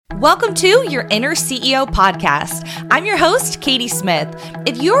Welcome to your Inner CEO podcast. I'm your host, Katie Smith.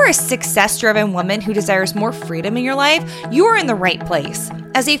 If you're a success-driven woman who desires more freedom in your life, you are in the right place.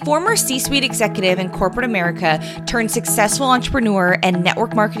 As a former C-suite executive in corporate America turned successful entrepreneur and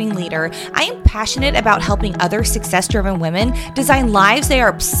network marketing leader, I am passionate about helping other success-driven women design lives they are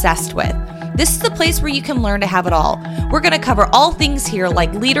obsessed with. This is the place where you can learn to have it all. We're going to cover all things here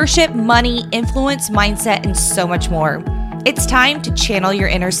like leadership, money, influence, mindset, and so much more. It's time to channel your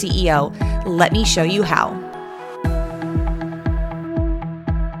inner CEO. Let me show you how.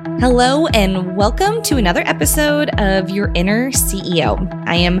 Hello and welcome to another episode of Your Inner CEO.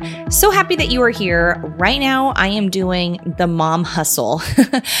 I am so happy that you are here. Right now, I am doing the mom hustle.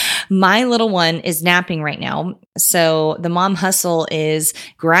 My little one is napping right now. So the mom hustle is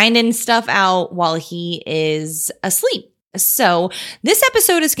grinding stuff out while he is asleep. So this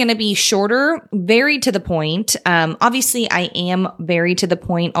episode is going to be shorter, very to the point. Obviously, I am very to the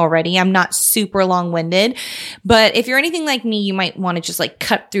point already. I'm not super long-winded, but if you're anything like me, you might want to just like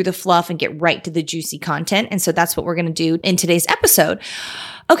cut through the fluff and get right to the juicy content. And so that's what we're going to do in today's episode.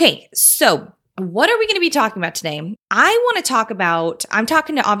 Okay, so what are we going to be talking about today? I want to talk about, I'm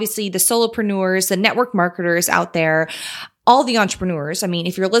talking to obviously the solopreneurs, the network marketers out there, all the entrepreneurs. I mean,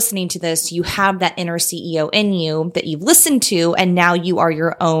 if you're listening to this, you have that inner CEO in you that you've listened to, and now you are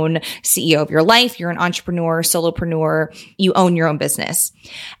your own CEO of your life. You're an entrepreneur, solopreneur, you own your own business.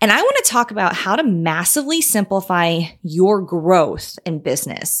 And I want to talk about how to massively simplify your growth in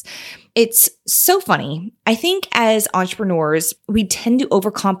business. It's so funny. I think as entrepreneurs, we tend to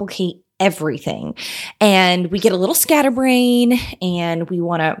overcomplicate everything. And we get a little scatterbrain and we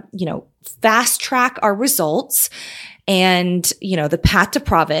want to, fast track our results and, the path to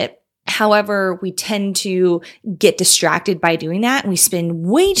profit. However, we tend to get distracted by doing that. And we spend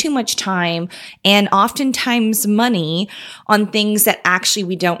way too much time and oftentimes money on things that actually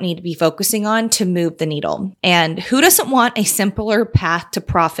we don't need to be focusing on to move the needle. And who doesn't want a simpler path to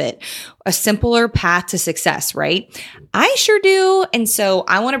profit, a simpler path to success, right? I sure do. And so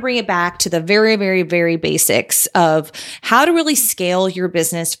I want to bring it back to the very, very, very basics of how to really scale your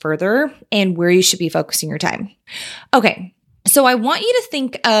business further and where you should be focusing your time. Okay. So I want you to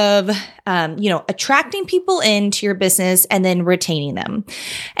think of, attracting people into your business and then retaining them.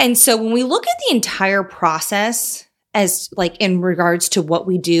 And so when we look at the entire process as like in regards to what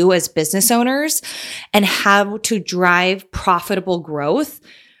we do as business owners and how to drive profitable growth,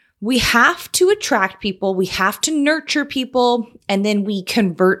 we have to attract people, we have to nurture people, and then we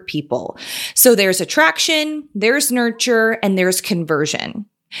convert people. So there's attraction, there's nurture, and there's conversion.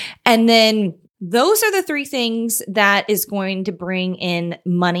 And then those are the three things that is going to bring in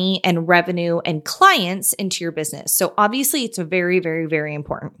money and revenue and clients into your business. So obviously it's very, very, very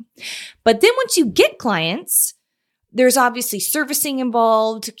important. But then once you get clients, there's obviously servicing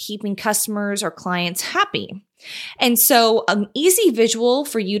involved, keeping customers or clients happy. And so an easy visual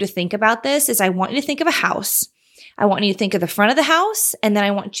for you to think about this is I want you to think of a house. I want you to think of the front of the house, and then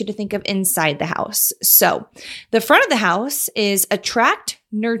I want you to think of inside the house. So the front of the house is attract,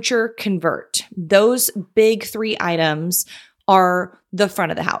 nurture, convert. Those big three items are the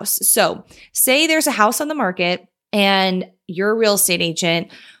front of the house. So say there's a house on the market and you're a real estate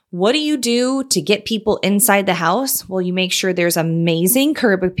agent. What do you do to get people inside the house? Well, you make sure there's amazing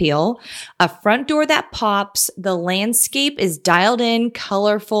curb appeal, a front door that pops, the landscape is dialed in,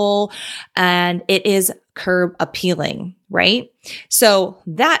 colorful, and it is curb appealing, right? So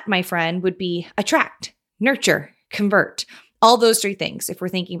that, my friend, would be attract, nurture, convert, all those three things if we're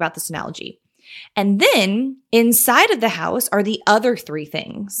thinking about this analogy. And then inside of the house are the other three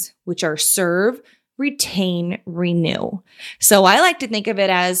things, which are serve, retain, renew. So I like to think of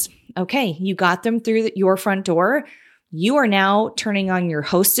it as, okay, you got them through your front door. You are now turning on your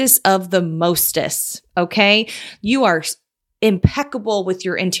hostess of the mostest, okay? You are impeccable with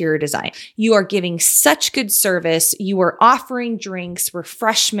your interior design. You are giving such good service. You are offering drinks,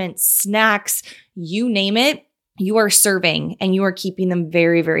 refreshments, snacks, you name it. You are serving and you are keeping them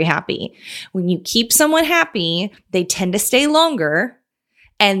very, very happy. When you keep someone happy, they tend to stay longer.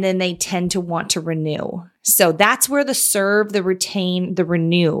 And then they tend to want to renew. So that's where the serve, the retain, the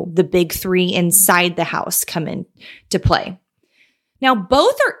renew, the big three inside the house come in to play. Now,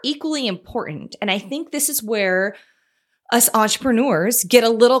 both are equally important. And I think this is where us entrepreneurs get a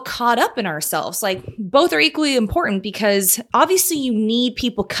little caught up in ourselves. Like both are equally important because obviously you need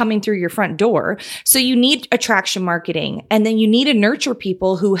people coming through your front door. So you need attraction marketing, and then you need to nurture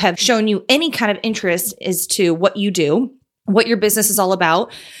people who have shown you any kind of interest as to what you do. what your business is all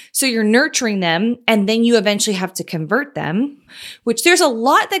about. So you're nurturing them, and then you eventually have to convert them, which there's a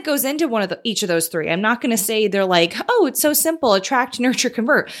lot that goes into each of those three. I'm not going to say they're like, oh, it's so simple, attract, nurture,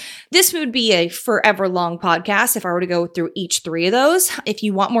 convert. This would be a forever long podcast if I were to go through each three of those. If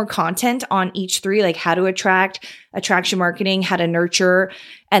you want more content on each three, like how to attract, attraction marketing, how to nurture,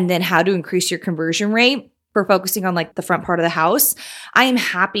 and then how to increase your conversion rate, for focusing on like the front part of the house, I am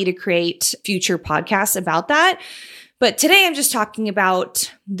happy to create future podcasts about that. But today I'm just talking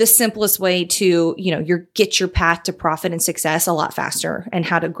about the simplest way to, get your path to profit and success a lot faster and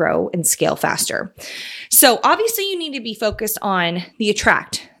how to grow and scale faster. So obviously you need to be focused on the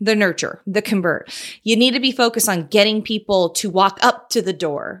attract, the nurture, the convert. You need to be focused on getting people to walk up to the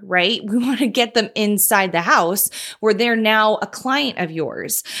door, right? We want to get them inside the house where they're now a client of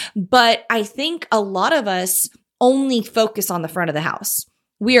yours. But I think a lot of us only focus on the front of the house.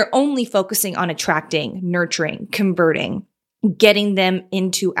 We are only focusing on attracting, nurturing, converting, getting them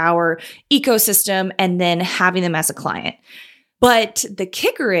into our ecosystem, and then having them as a client. But the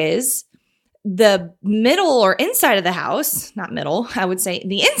kicker is the middle or inside of the house, not middle, I would say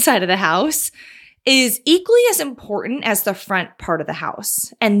the inside of the house is equally as important as the front part of the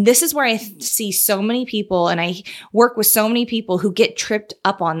house. And this is where I see so many people, and I work with so many people who get tripped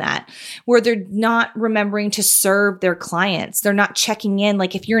up on that, where they're not remembering to serve their clients. They're not checking in.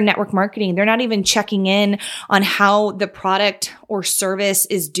 Like if you're in network marketing, they're not even checking in on how the product or service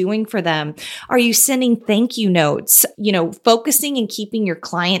is doing for them. Are you sending thank you notes? Focusing and keeping your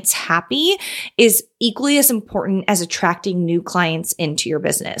clients happy is equally as important as attracting new clients into your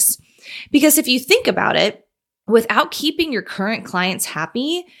business. Because if you think about it, without keeping your current clients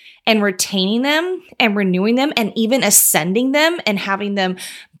happy and retaining them and renewing them and even ascending them and having them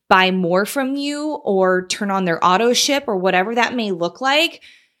buy more from you or turn on their auto ship or whatever that may look like,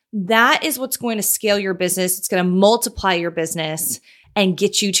 that is what's going to scale your business. It's going to multiply your business and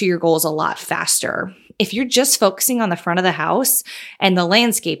get you to your goals a lot faster. If you're just focusing on the front of the house and the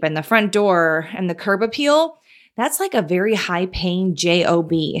landscape and the front door and the curb appeal, that's like a very high paying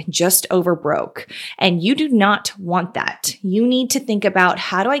job, just over broke. And you do not want that. You need to think about,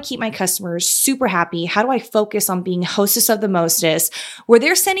 how do I keep my customers super happy? How do I focus on being hostess of the mostest, where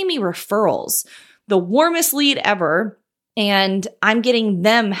they're sending me referrals, the warmest lead ever, and I'm getting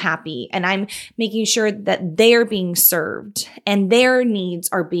them happy, and I'm making sure that they're being served and their needs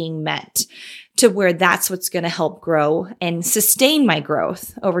are being met, to where that's what's going to help grow and sustain my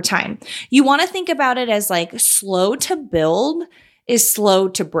growth over time. You want to think about it as like slow to build is slow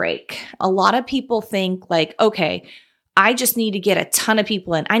to break. A lot of people think like, okay, I just need to get a ton of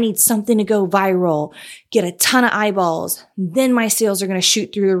people in. I need something to go viral, get a ton of eyeballs. Then my sales are going to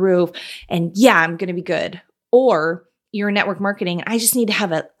shoot through the roof. And yeah, I'm going to be good. Or you're in network marketing, I just need to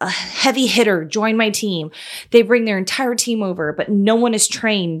have a heavy hitter join my team. They bring their entire team over, but no one is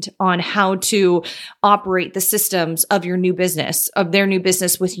trained on how to operate the systems of your new business, of their new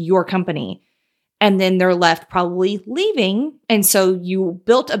business with your company. And then they're left probably leaving. And so you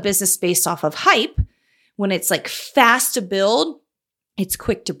built a business based off of hype. When it's like fast to build, it's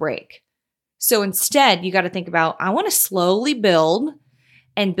quick to break. So instead, you got to think about, I want to slowly build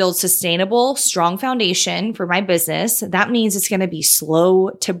and build sustainable, strong foundation for my business. That means it's going to be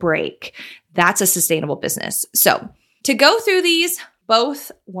slow to break. That's a sustainable business. So to go through these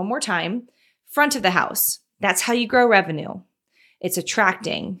both one more time, front of the house, that's how you grow revenue. It's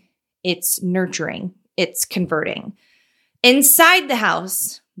attracting, it's nurturing, it's converting. Inside the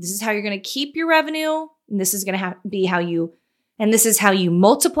house, this is how you're going to keep your revenue. And this is going to be how you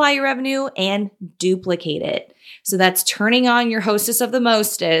multiply your revenue and duplicate it. So that's turning on your hostess of the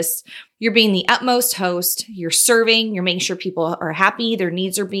mostest. You're being the utmost host. You're serving. You're making sure people are happy. Their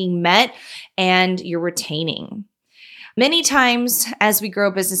needs are being met, and you're retaining. Many times as we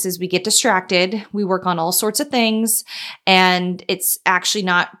grow businesses, we get distracted. We work on all sorts of things, and it's actually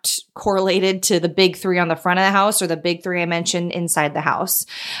not correlated to the big three on the front of the house or the big three I mentioned inside the house.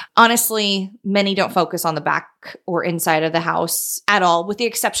 Honestly, many don't focus on the back or inside of the house at all, with the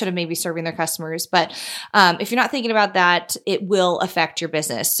exception of maybe serving their customers. But if you're not thinking about that, it will affect your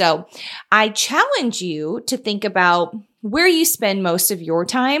business. So I challenge you to think about where you spend most of your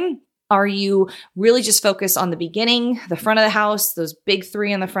time. Are you really just focused on the beginning, the front of the house, those big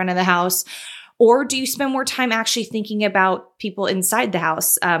three on the front of the house? Or do you spend more time actually thinking about people inside the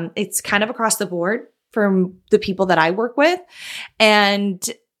house? It's kind of across the board from the people that I work with. And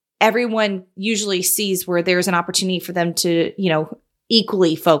everyone usually sees where there's an opportunity for them to,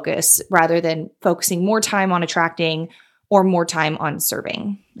 equally focus rather than focusing more time on attracting or more time on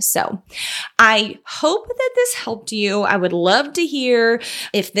serving. So I hope that this helped you. I would love to hear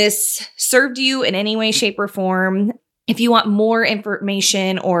if this served you in any way, shape, or form. If you want more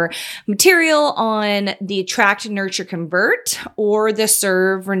information or material on the Attract, Nurture, Convert or the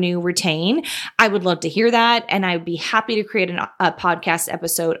Serve, Renew, Retain, I would love to hear that. And I would be happy to create a podcast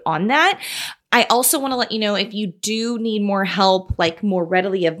episode on that. I also want to let you know if you do need more help, like more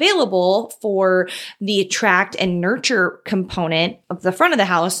readily available for the Attract and Nurture component of the front of the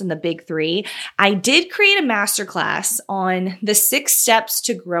house and the big three, I did create a masterclass on the 6 steps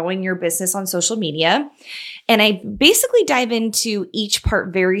to growing your business on social media. And I basically dive into each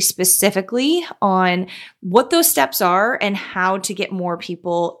part very specifically on what those steps are and how to get more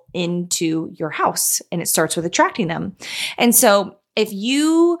people into your house. And it starts with attracting them. And so if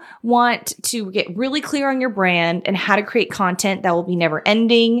you want to get really clear on your brand and how to create content that will be never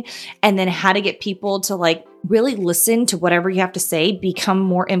ending, and then how to get people to like really listen to whatever you have to say, become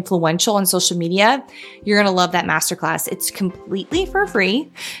more influential on social media, you're going to love that masterclass. It's completely for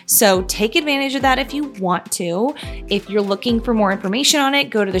free. So take advantage of that if you want to. If you're looking for more information on it,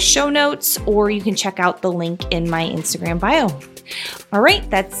 go to the show notes, or you can check out the link in my Instagram bio. All right,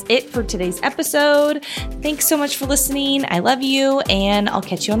 that's it for today's episode. Thanks so much for listening. I love you, and I'll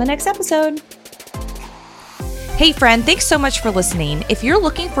catch you on the next episode. Hey friend, thanks so much for listening. If you're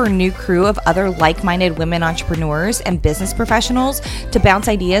looking for a new crew of other like-minded women entrepreneurs and business professionals to bounce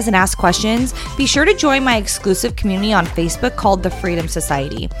ideas and ask questions, be sure to join my exclusive community on Facebook called The Freedom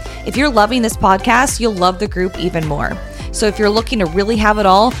Society. If you're loving this podcast, you'll love the group even more. So if you're looking to really have it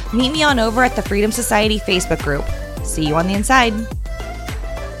all, meet me on over at the Freedom Society Facebook group. See you on the inside.